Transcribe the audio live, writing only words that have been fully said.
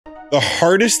The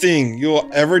hardest thing you will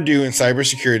ever do in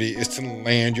cybersecurity is to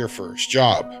land your first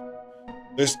job.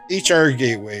 There's HR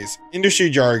gateways, industry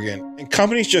jargon, and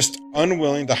companies just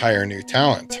unwilling to hire new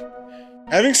talent.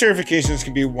 Having certifications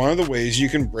can be one of the ways you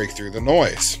can break through the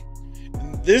noise.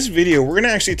 In this video, we're going to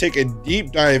actually take a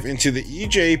deep dive into the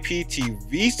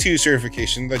eJPTv2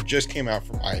 certification that just came out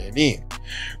from INE.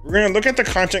 We're going to look at the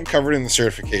content covered in the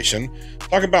certification,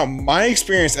 talk about my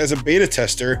experience as a beta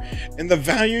tester, and the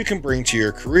value you can bring to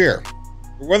your career.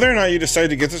 Whether or not you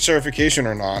decide to get the certification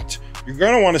or not, you're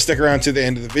going to want to stick around to the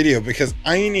end of the video because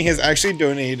INE has actually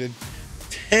donated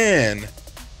 10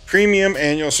 premium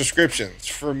annual subscriptions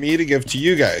for me to give to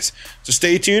you guys. So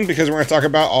stay tuned because we're going to talk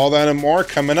about all that and more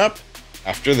coming up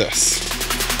after this.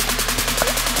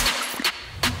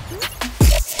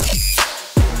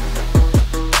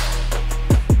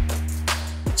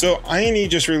 So INE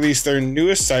just released their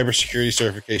newest cybersecurity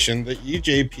certification, the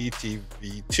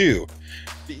eJPTv2.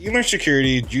 The eLearn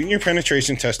Security Junior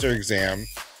Penetration Tester exam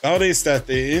validates that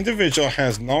the individual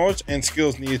has knowledge and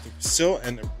skills needed to fulfill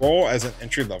and enroll as an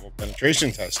entry-level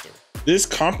penetration tester. This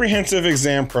comprehensive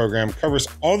exam program covers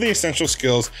all the essential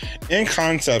skills and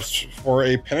concepts for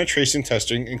a penetration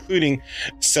testing, including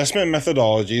assessment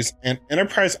methodologies and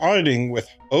enterprise auditing with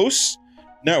hosts,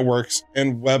 networks,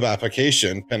 and web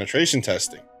application penetration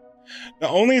testing.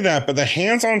 Not only that, but the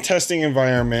hands-on testing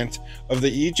environment of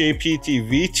the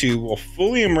eJPTv2 will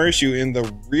fully immerse you in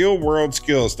the real-world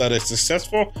skills that a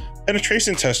successful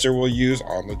penetration tester will use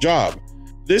on the job.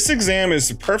 This exam is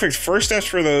the perfect first step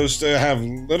for those that have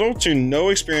little to no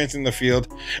experience in the field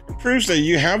and proves that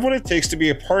you have what it takes to be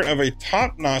a part of a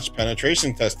top-notch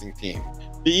penetration testing team.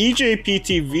 The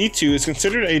eJPTv2 is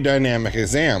considered a dynamic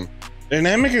exam.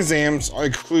 Dynamic exams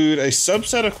include a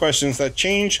subset of questions that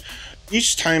change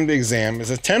each time the exam is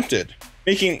attempted,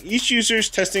 making each user's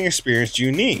testing experience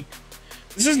unique.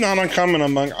 This is not uncommon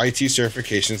among IT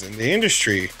certifications in the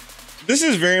industry. This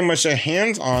is very much a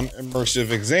hands-on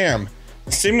immersive exam.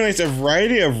 It simulates a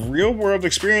variety of real-world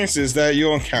experiences that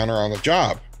you'll encounter on the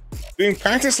job. Doing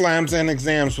practice labs and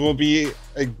exams will be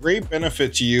a great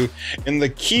benefit to you and the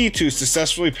key to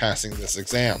successfully passing this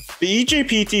exam. The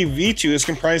eJPTv2 is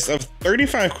comprised of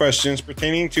 35 questions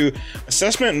pertaining to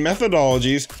assessment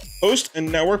methodologies, host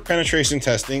and network penetration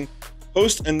testing,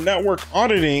 host and network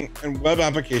auditing, and web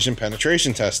application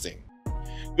penetration testing.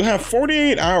 You'll have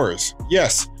 48 hours,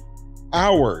 yes,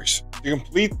 hours, to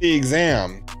complete the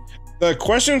exam. The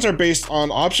questions are based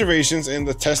on observations in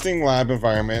the testing lab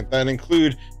environment that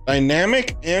include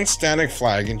dynamic and static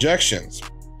flag injections.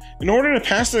 In order to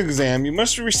pass the exam, you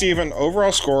must receive an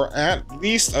overall score at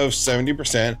least of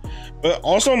 70%, but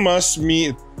also must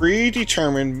meet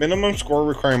predetermined minimum score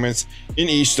requirements in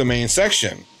each domain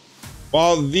section.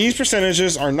 While these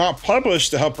percentages are not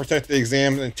published to help protect the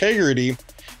exam's integrity,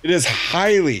 it is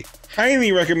highly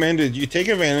recommended you take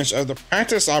advantage of the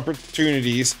practice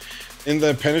opportunities in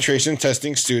the penetration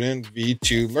testing student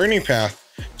V2 learning path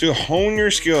to hone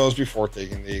your skills before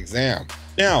taking the exam.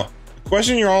 Now, the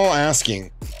question you're all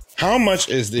asking, how much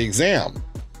is the exam?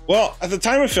 Well, at the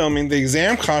time of filming, the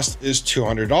exam cost is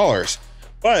 $200.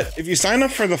 But if you sign up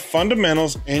for the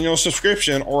Fundamentals annual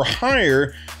subscription or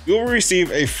higher, you'll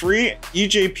receive a free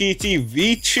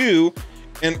eJPTv2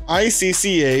 and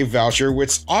ICCA voucher,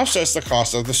 which offsets the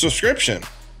cost of the subscription.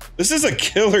 This is a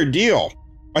killer deal.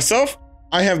 Myself,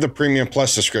 I have the Premium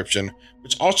Plus subscription,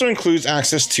 which also includes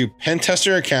access to Pen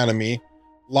Tester Academy,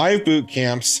 live boot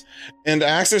camps, and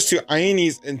access to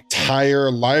INE's entire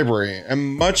library,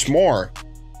 and much more.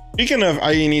 Speaking of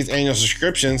INE's annual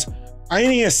subscriptions,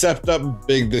 INE has stepped up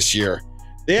big this year.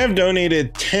 They have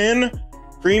donated 10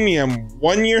 premium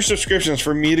one-year subscriptions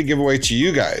for me to give away to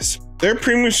you guys. Their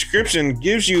premium subscription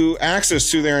gives you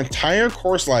access to their entire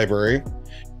course library,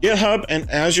 GitHub and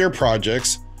Azure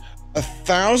projects,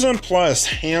 1,000+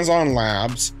 hands-on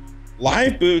labs,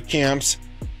 live boot camps,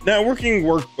 networking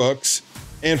workbooks,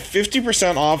 and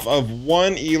 50% off of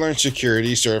one eLearn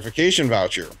Security certification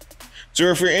voucher. So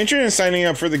if you're interested in signing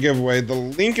up for the giveaway, the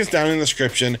link is down in the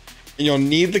description and you'll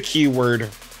need the keyword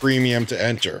premium to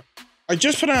enter. I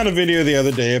just put out a video the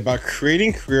other day about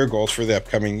creating career goals for the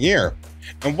upcoming year.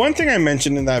 And one thing I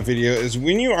mentioned in that video is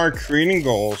when you are creating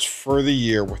goals for the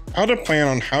year without a plan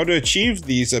on how to achieve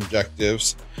these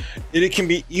objectives, it can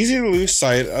be easy to lose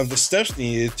sight of the steps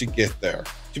needed to get there.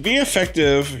 To be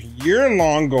effective,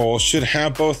 year-long goals should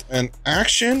have both an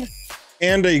action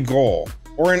and a goal,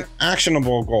 or an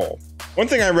actionable goal. One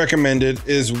thing I recommended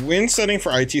is when studying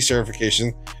for IT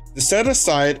certification, to set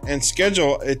aside and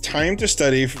schedule a time to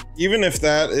study, even if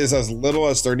that is as little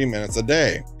as 30 minutes a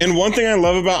day. And one thing I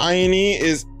love about INE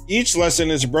is each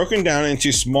lesson is broken down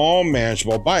into small,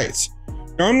 manageable bites.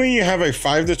 Normally you have a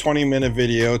 5 to 20 minute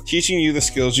video teaching you the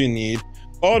skills you need,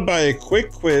 followed by a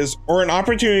quick quiz or an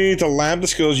opportunity to lab the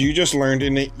skills you just learned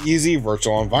in an easy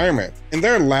virtual environment. And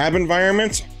their lab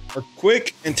environments are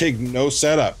quick and take no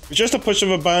setup. With just a push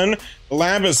of a button, the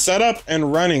lab is set up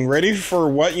and running, ready for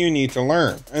what you need to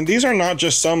learn. And these are not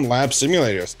just some lab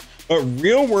simulators, but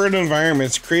real-world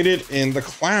environments created in the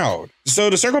cloud. So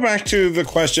to circle back to the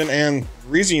question and the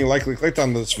reason you likely clicked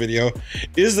on this video,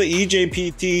 is the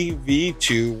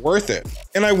eJPTv2 worth it?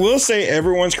 And I will say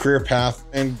everyone's career path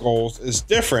and goals is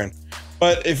different.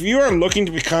 But if you are looking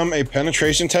to become a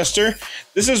penetration tester,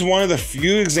 this is one of the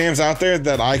few exams out there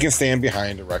that I can stand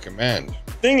behind and recommend.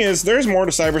 Thing is, there's more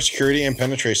to cybersecurity and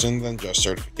penetration than just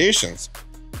certifications.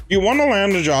 If you want to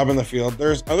land a job in the field,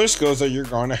 there's other skills that you're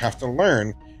going to have to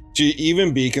learn to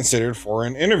even be considered for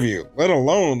an interview, let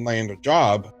alone land a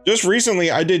job. Just recently,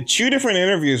 I did 2 different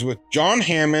interviews with John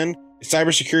Hammond, a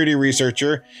cybersecurity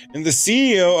researcher, and the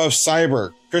CEO of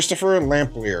Cyber, Christopher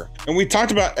Lamplier. And we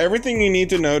talked about everything you need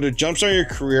to know to jumpstart your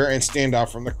career and stand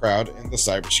out from the crowd in the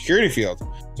cybersecurity field.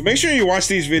 So make sure you watch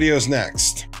these videos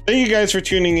next. Thank you guys for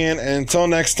tuning in, and until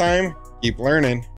next time, keep learning.